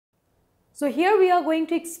So here we are going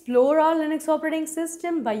to explore our Linux operating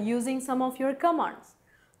system by using some of your commands.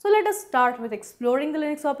 So let us start with exploring the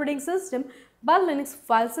Linux operating system by Linux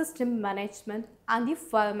file system management and the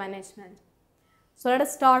file management. So let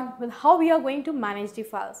us start with how we are going to manage the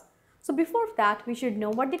files. So before that, we should know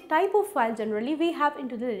what the type of file generally we have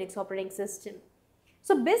into the Linux operating system.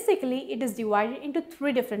 So basically it is divided into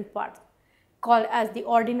three different parts called as the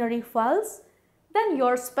ordinary files, then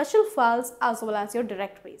your special files as well as your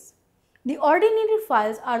directories. The ordinary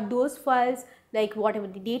files are those files like whatever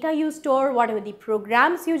the data you store, whatever the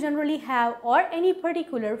programs you generally have, or any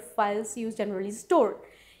particular files you generally store.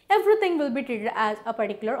 Everything will be treated as a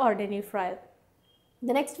particular ordinary file.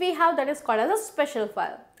 The next we have that is called as a special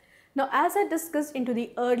file. Now as I discussed into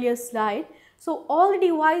the earlier slide, so all the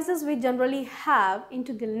devices we generally have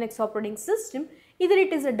into the Linux operating system, either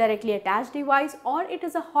it is a directly attached device or it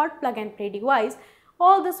is a hot plug and play device,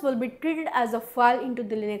 all this will be treated as a file into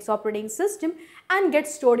the Linux operating system and get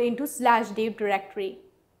stored into /dev directory.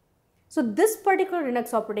 So this particular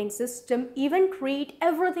Linux operating system even treat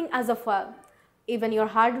everything as a file. Even your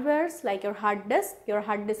hardwares like your hard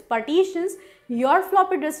disk partitions, your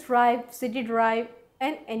floppy disk drive, CD drive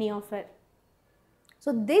and any of it.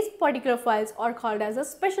 So these particular files are called as a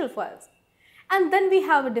special files. And then we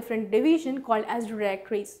have a different division called as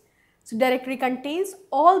directories. So directory contains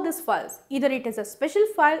all these files. Either it is a special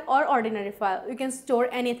file or ordinary file. You can store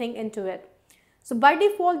anything into it. So by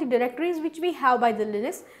default, the directories which we have by the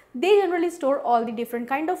Linux, they generally store all the different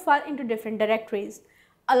kind of file into different directories.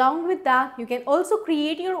 Along with that, you can also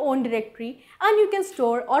create your own directory and you can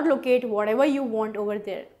store or locate whatever you want over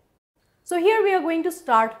there. So here we are going to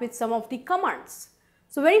start with some of the commands.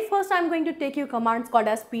 So very first I am going to take you commands called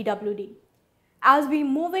as pwd. As we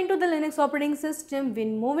move into the Linux operating system, we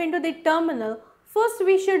move into the terminal, first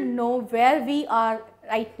we should know where we are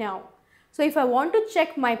right now. So if I want to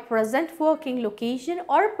check my present working location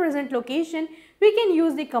or present location, we can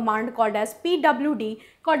use the command called as pwd,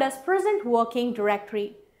 called as present working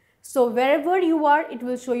directory. So wherever you are, it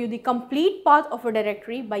will show you the complete path of a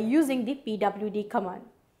directory by using the pwd command.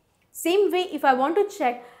 Same way, if I want to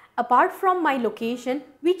check apart from my location,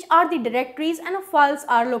 which are the directories and files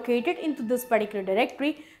are located into this particular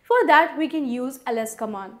directory, for that we can use ls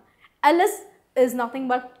command. Ls is nothing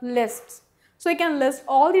but lists. So you can list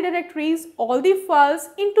all the directories, all the files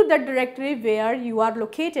into that directory where you are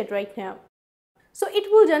located right now. So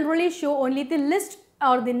it will generally show only the list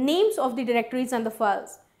or the names of the directories and the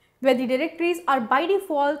files, where the directories are by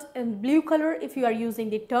default in blue color if you are using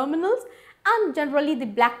the terminals, and generally the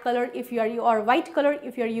black color if you are, or white color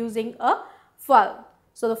if you are using a file.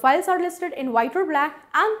 So the files are listed in white or black,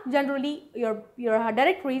 and generally your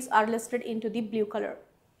directories are listed into the blue color.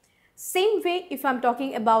 Same way, if I am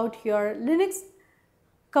talking about your Linux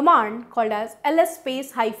command called as ls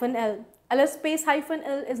space -l. ls space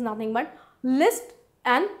 -l is nothing but list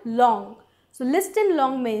and long. So list and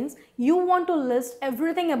long means you want to list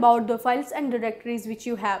everything about the files and directories which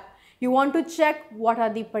you have. You want to check what are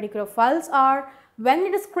the particular files are, when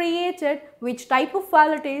it is created, which type of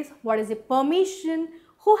file it is, what is the permission,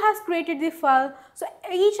 who has created the file. So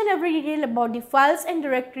each and every detail about the files and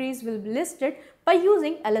directories will be listed by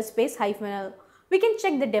using ls space -l. We can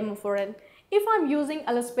check the demo for it. If I am using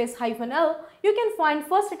ls space -l, you can find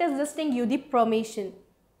first it is listing you the permission.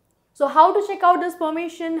 So how to check out this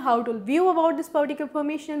permission, how to view about this particular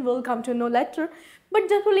permission, we'll come to know later. But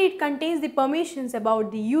generally it contains the permissions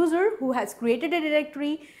about the user who has created a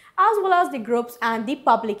directory as well as the groups and the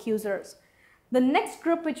public users. The next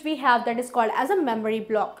group which we have, that is called as a memory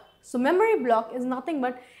block. So memory block is nothing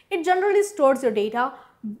but it generally stores your data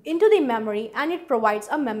into the memory and it provides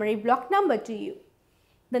a memory block number to you.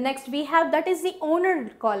 The next we have, that is the owner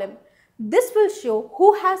column. This will show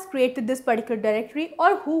who has created this particular directory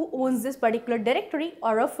or who owns this particular directory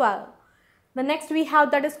or a file. The next we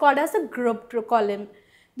have, that is called as a group column.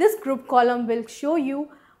 This group column will show you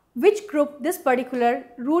which group this particular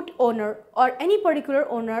root owner or any particular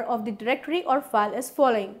owner of the directory or file is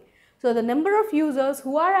following. So the number of users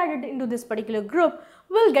who are added into this particular group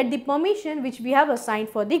will get the permission which we have assigned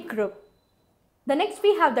for the group. The next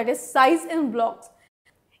we have, that is size in blocks.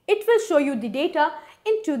 It will show you the data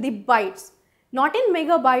into the bytes, not in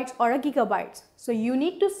megabytes or gigabytes. So you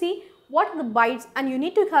need to see what are the bytes and you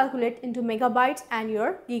need to calculate into megabytes and your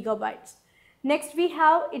gigabytes. Next we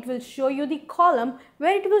have, it will show you the column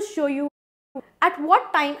where it will show you at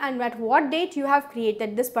what time and at what date you have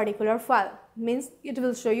created this particular file. Means it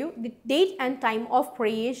will show you the date and time of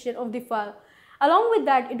creation of the file. Along with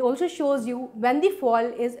that, it also shows you when the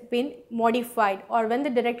file is been modified or when the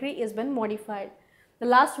directory is been modified. The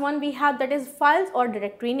last one we have, that is files or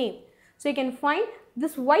directory name. So you can find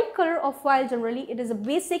This white color of file generally it is a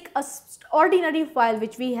basic ordinary file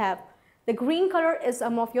which we have. The green color is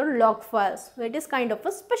some of your log files, so it is kind of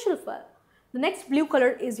a special file. The next blue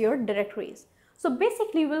color is your directories. So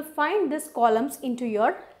basically you will find these columns into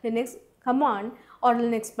your Linux command or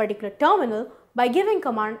Linux particular terminal by giving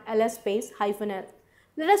command ls space -l.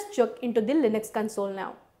 Let us check into the Linux console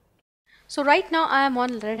now. So right now I am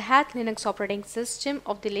on Red Hat Linux operating system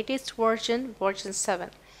of the latest version 7.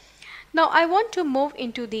 Now I want to move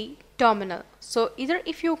into the terminal. So either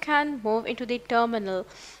if you can move into the terminal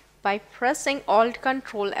by pressing Alt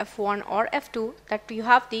Control F1 or F2, that you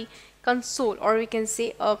have the console, or we can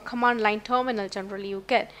say a command line terminal generally you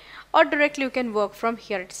get, or directly you can work from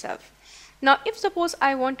here itself. Now if suppose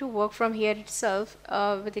I want to work from here itself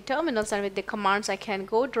with the terminals and with the commands, I can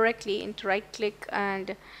go directly into right click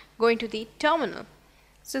and go into the terminal.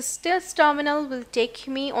 So this terminal will take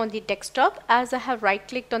me on the desktop as I have right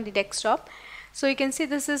clicked on the desktop. So you can see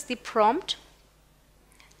this is the prompt,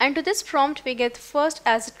 and to this prompt we get first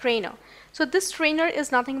as a trainer. So this trainer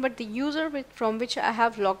is nothing but the user from which I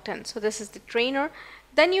have logged in. So this is the trainer.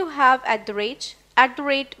 Then you have at the rate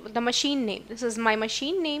the machine name. This is my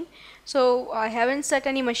machine name. So I haven't set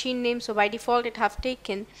any machine name, so by default it have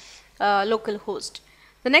taken localhost.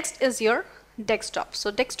 The next is your desktop.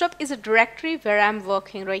 So desktop is a directory where I'm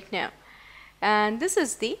working right now, and this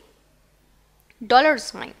is the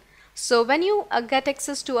 $sign. So when you get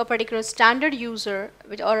access to a particular standard user,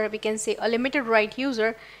 or we can say a limited write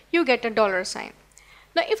user, you get a $sign.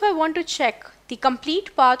 Now if I want to check the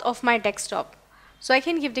complete path of my desktop, so I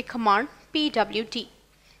can give the command pwd.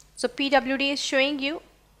 So pwd is showing you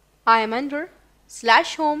I am under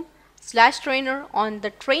 /home/trainer on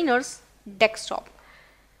the trainer's desktop.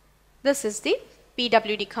 This is the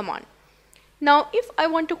pwd command. Now if I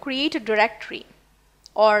want to create a directory,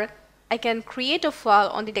 or I can create a file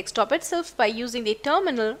on the desktop itself by using the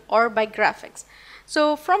terminal or by graphics.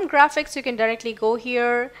 So from graphics you can directly go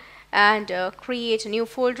here and create a new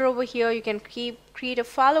folder over here. You can create a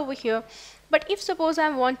file over here. But if suppose I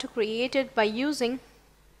want to create it by using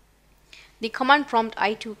the command prompt,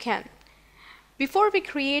 I too can. Before we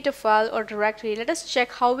create a file or directory, let us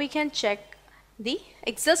check how we can check the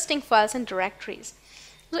existing files and directories.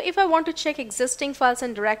 So if I want to check existing files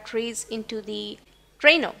and directories into the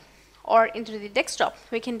trainer or into the desktop,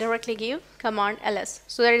 we can directly give command ls.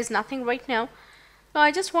 So there is nothing right now. Now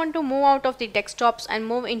I just want to move out of the desktops and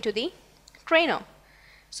move into the trainer.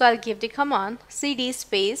 So I'll give the command cd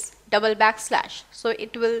space /. So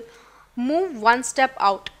it will move one step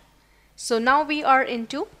out. So now we are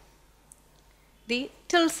into the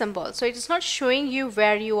tilde symbol. So it is not showing you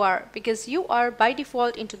where you are, because you are by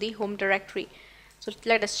default into the home directory. So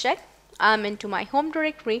let us check. I'm into my home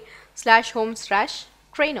directory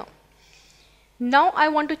 /home/trainer. Now I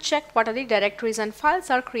want to check what are the directories and files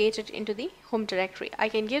are created into the home directory. I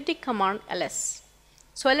can give the command ls.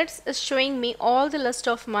 So ls is showing me all the list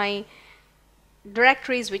of my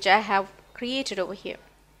directories which I have created over here.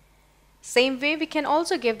 Same way we can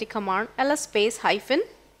also give the command ls space -l,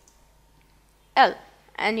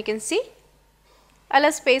 and you can see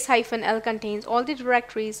ls space -l contains all the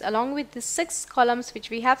directories along with the 6 columns which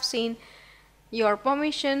we have seen: your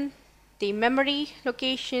permission, the memory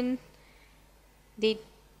location, the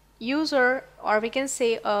user, or we can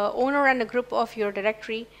say owner and a group of your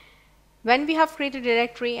directory, when we have created a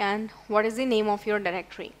directory, and what is the name of your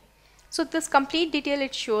directory. So this complete detail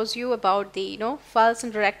it shows you about the files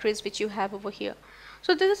and directories which you have over here.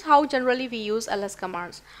 So this is how generally we use ls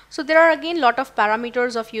commands. So there are again lot of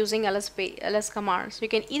parameters of using ls commands. You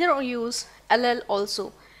can either use ll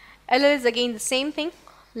also. ll is again the same thing,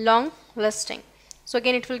 long listing. So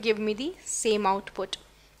again it will give me the same output.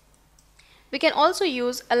 We can also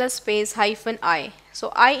use ls space -i.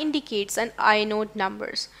 So I indicates an inode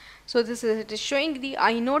numbers. So this is, it is showing the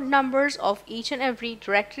inode numbers of each and every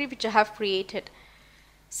directory which I have created.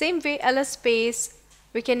 Same way ls space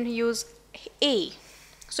we can use a.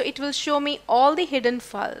 So it will show me all the hidden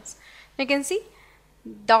files. You can see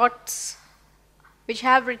dots which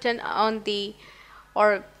have written on the,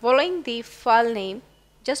 or following the file name,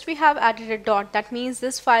 just we have added a dot. That means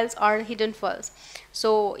these files are hidden files.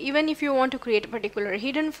 So even if you want to create a particular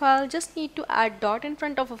hidden file, just need to add dot in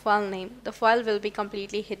front of a file name. The file will be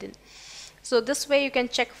completely hidden. So this way you can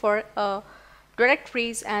check for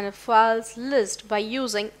directories and a files list by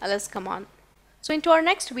using ls command. So into our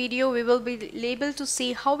next video we will be able to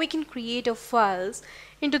see how we can create a files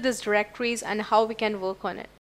into these directories and how we can work on it.